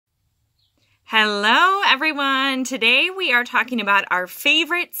Hello everyone! Today we are talking about our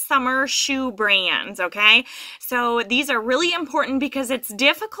favorite summer shoe brands, okay? So these are really important because it's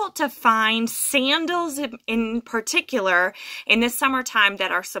difficult to find sandals in particular in the summertime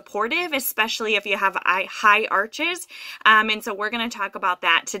that are supportive, especially if you have high arches. And so we're going to talk about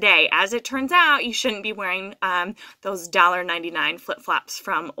that today. As it turns out, you shouldn't be wearing those $1.99 flip-flops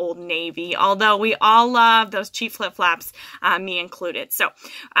from Old Navy, although we all love those cheap flip-flops, me included. So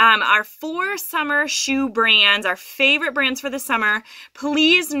our four summer shoe brands, our favorite brands for the summer.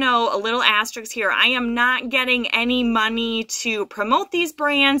 Please know, a little asterisk here, I am not getting any money to promote these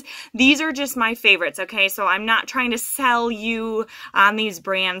brands. These are just my favorites, okay? So I'm not trying to sell you on these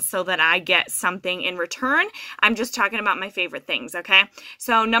brands so that I get something in return. I'm just talking about my favorite things, okay?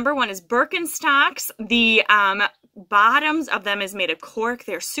 So number one is Birkenstocks. The bottoms of them is made of cork.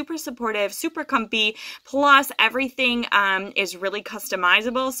 They're super supportive, super comfy, plus everything is really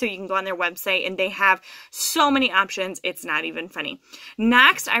customizable, so you can go on their website and they have so many options, it's not even funny.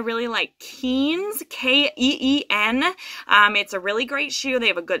 Next, I really like Keen, K-E-E-N. It's a really great shoe. They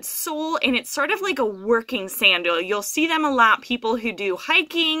have a good sole, and it's sort of like a working sandal. You'll see them a lot, people who do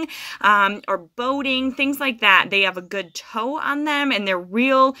hiking or boating, things like that. They have a good toe on them, and they're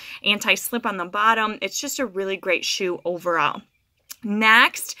real anti-slip on the bottom. It's just a really great shoe overall.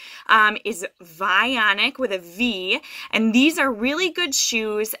 Next is Vionic with a V, and these are really good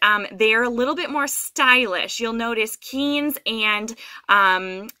shoes. They're a little bit more stylish. You'll notice Keen's and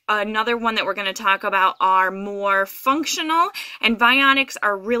another one that we're going to talk about are more functional, and Vionics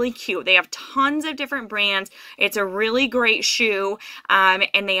are really cute. They have tons of different brands. It's a really great shoe,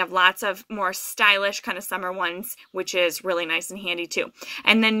 and they have lots of more stylish kind of summer ones, which is really nice and handy too.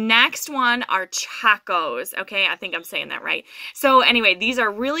 And the next one are Chacos. Okay, I think I'm saying that right. So anyway, these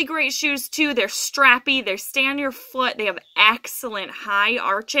are really great shoes too. They're strappy, they stay on your foot, they have excellent high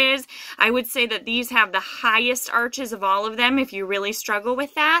arches. I would say that these have the highest arches of all of them if you really struggle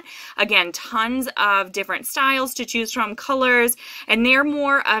with that. Again, tons of different styles to choose from, colors, and they're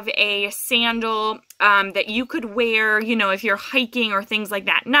more of a sandal that you could wear, you know, if you're hiking or things like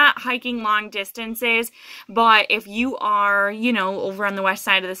that. Not hiking long distances, but if you are, you know, over on the west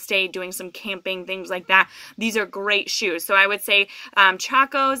side of the state doing some camping, things like that, these are great shoes. So I would say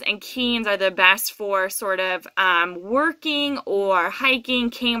Chacos and Keens are the best for sort of working or hiking,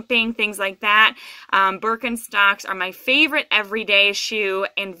 camping, things like that. Birkenstocks are my favorite everyday shoe,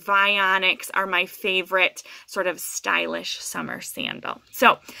 and Vionics are my favorite sort of stylish summer sandal.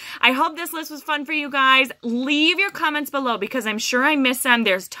 So I hope this list was fun for you guys. Leave your comments below because I'm sure I missed some.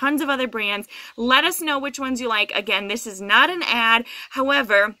 There's tons of other brands. Let us know which ones you like. Again, this is not an ad.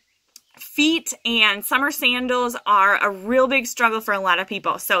 However, feet and summer sandals are a real big struggle for a lot of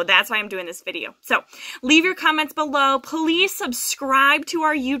people. So that's why I'm doing this video. So leave your comments below. Please subscribe to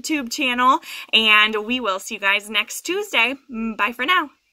our YouTube channel, and we will see you guys next Tuesday. Bye for now.